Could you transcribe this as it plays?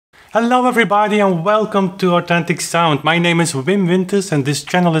Hello everybody and welcome to Authentic Sound. My name is Wim Winters and this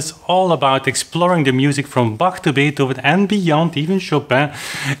channel is all about exploring the music from Bach to Beethoven and beyond, even Chopin,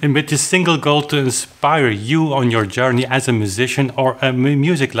 and with the single goal to inspire you on your journey as a musician or a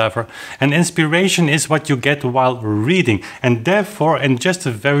music lover. And inspiration is what you get while reading, and therefore in just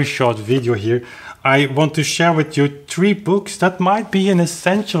a very short video here I want to share with you 3 books that might be an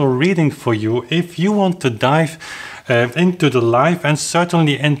essential reading for you if you want to dive into the life and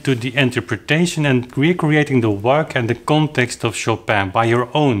certainly into the interpretation and recreating the work and the context of Chopin by your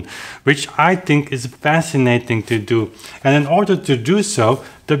own, which I think is fascinating to do. And in order to do so,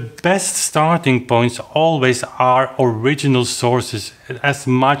 the best starting points always are original sources as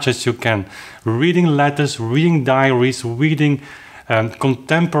much as you can. Reading letters, reading diaries, reading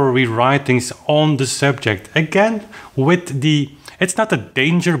contemporary writings on the subject. Again, with it's not a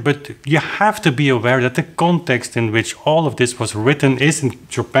danger, but you have to be aware that the context in which all of this was written is, in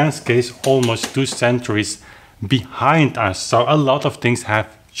Chopin's case, almost 2 centuries behind us. So a lot of things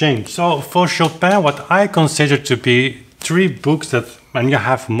have changed. So for Chopin, what I consider to be 3 books that, and you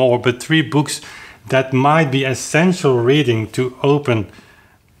have more, but 3 books that might be essential reading to open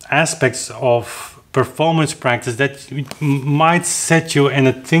aspects of performance practice that might set you in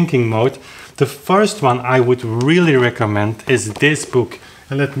a thinking mode. The first one I would really recommend is this book.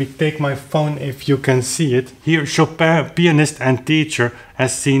 And let me take my phone if you can see it. Here, Chopin Pianist and Teacher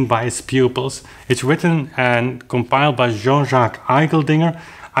as seen by his pupils. It's written and compiled by Jean-Jacques Eigeldinger.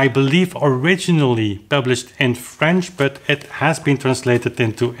 I believe originally published in French, but it has been translated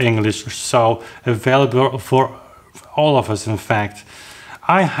into English, so available for all of us in fact.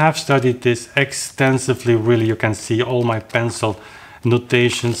 I have studied this extensively, really. You can see all my pencil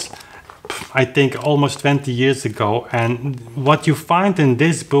notations, I think almost 20 years ago. And what you find in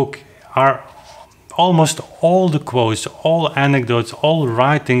this book are almost all the quotes, all anecdotes, all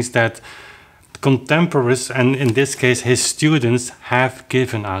writings that contemporaries, and in this case his students, have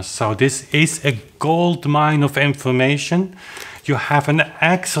given us. So this is a gold mine of information. You have an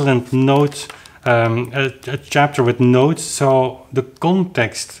excellent note, a chapter with notes, so the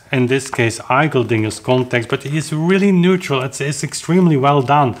context, in this case Eigeldinger's context, but it is really neutral, it's extremely well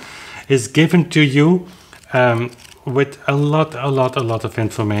done, is given to you with a lot of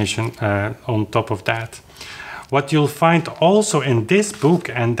information on top of that. What you'll find also in this book,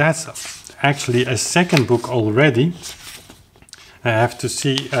 and that's actually a second book already, I have to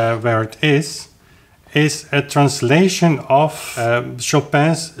see where it is a translation of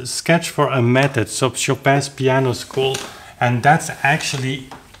Chopin's Sketch for a Method, so Chopin's piano school. And that's actually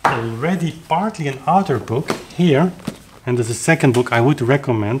already partly another book here, and there's a second book I would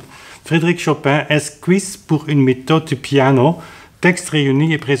recommend. Frédéric Chopin Esquisses pour une méthode du piano, texte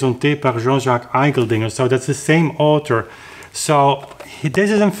réunis et présentés par Jean-Jacques Eigeldinger. So that's the same author. So this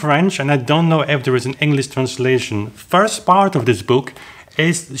is in French, and I don't know if there is an English translation. First part of this book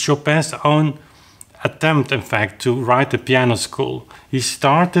is Chopin's own attempt, in fact, to write a piano school. He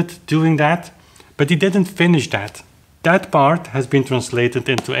started doing that, but he didn't finish that. That part has been translated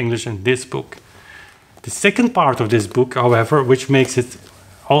into English in this book. The second part of this book, however, which makes it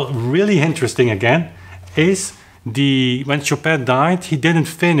all really interesting again, is when Chopin died, he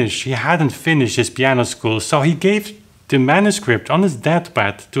hadn't finished his piano school, so he gave the manuscript on his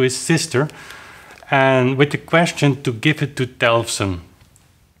deathbed to his sister, and with the question to give it to Tellefsen.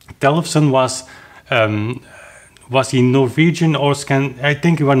 Tellefsen was he Norwegian or I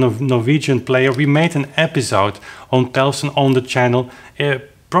think he was a Norwegian player. We made an episode on Tellefsen on the channel.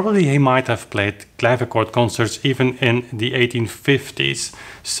 Probably he might have played clavichord concerts even in the 1850s.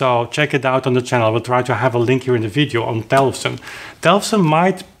 So check it out on the channel. I will try to have a link here in the video on Tellefsen. Tellefsen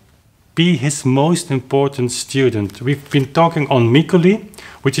might be his most important student. We've been talking on Mikuli,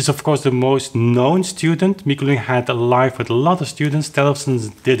 which is of course the most known student. Mikuli had a life with a lot of students,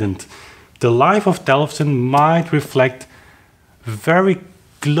 Tellefsen didn't. The life of Tellefsen might reflect very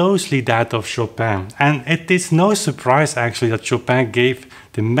closely that of Chopin. And it is no surprise actually that Chopin gave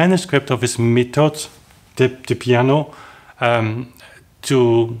the manuscript of his méthode de piano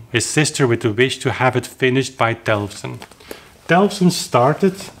to his sister with the wish to have it finished by Tellefsen. Tellefsen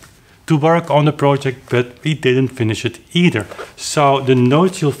started to work on the project, but he didn't finish it either. So the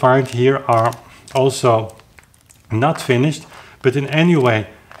notes you'll find here are also not finished, but in any way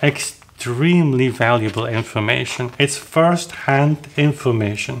extremely valuable information. It's first-hand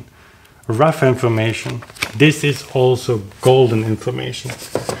information, rough information. This is also golden information.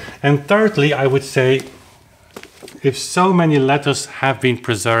 And thirdly, I would say, if so many letters have been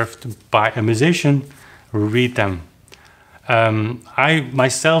preserved by a musician, read them. I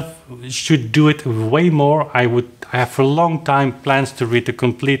myself should do it way more. I have for a long time plans to read the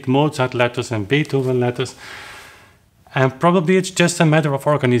complete Mozart letters and Beethoven letters. And probably it's just a matter of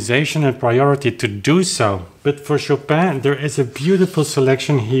organization and priority to do so. But for Chopin, there is a beautiful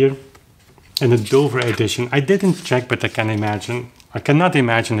selection here in the Dover edition. I didn't check, but I cannot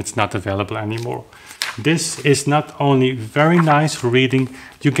imagine it's not available anymore. This is not only very nice reading,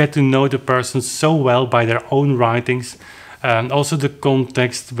 you get to know the person so well by their own writings, also the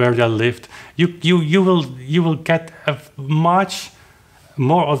context where they lived. You will get a much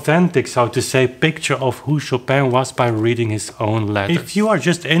more authentic, so to say, picture of who Chopin was by reading his own letters. If you are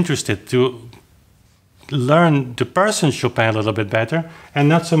just interested to learn the person Chopin a little bit better and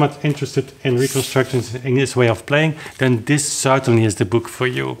not so much interested in reconstructing in his way of playing, then this certainly is the book for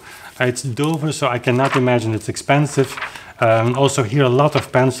you. It's Dover, so I cannot imagine it's expensive. Also here a lot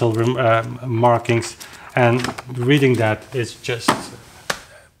of pencil markings, and reading that is just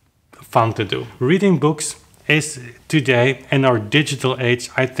fun to do. Reading books is today in our digital age,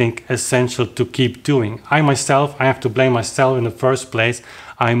 I think, essential to keep doing. I have to blame myself in the first place.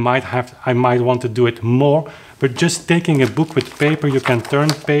 I might want to do it more, but just taking a book with paper, you can turn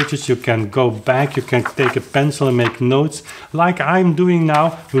pages, you can go back, you can take a pencil and make notes, like I'm doing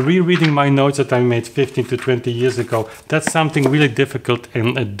now, rereading my notes that I made 15 to 20 years ago. That's something really difficult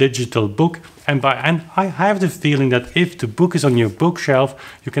in a digital book. And I have the feeling that if the book is on your bookshelf,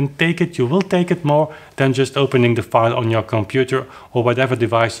 you can take it, you will take it more than just opening the file on your computer or whatever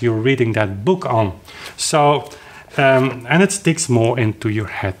device you're reading that book on. So, and it sticks more into your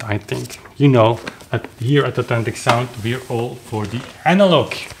head, I think. You know, here at Authentic Sound, we're all for the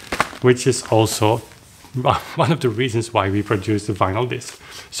analog, which is also one of the reasons why we produce the vinyl disc.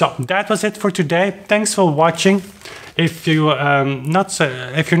 So that was it for today. Thanks for watching. If you're not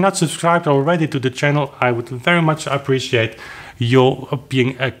subscribed already to the channel, I would very much appreciate you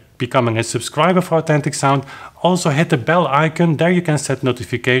becoming a subscriber for Authentic Sound. Also hit the bell icon. There you can set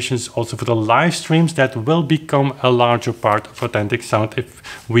notifications also for the live streams that will become a larger part of Authentic Sound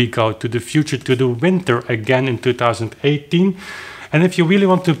if we go to the future, to the winter again in 2018. And if you really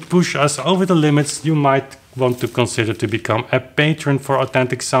want to push us over the limits, you might want to consider to become a patron for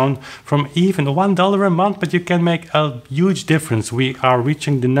Authentic Sound from even $1 a month, but you can make a huge difference. We are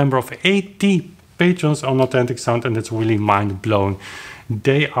reaching the number of 80 patrons on Authentic Sound, and it's really mind-blowing.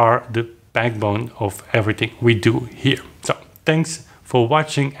 They are the backbone of everything we do here. So thanks for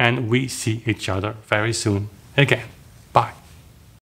watching, and we see each other very soon again.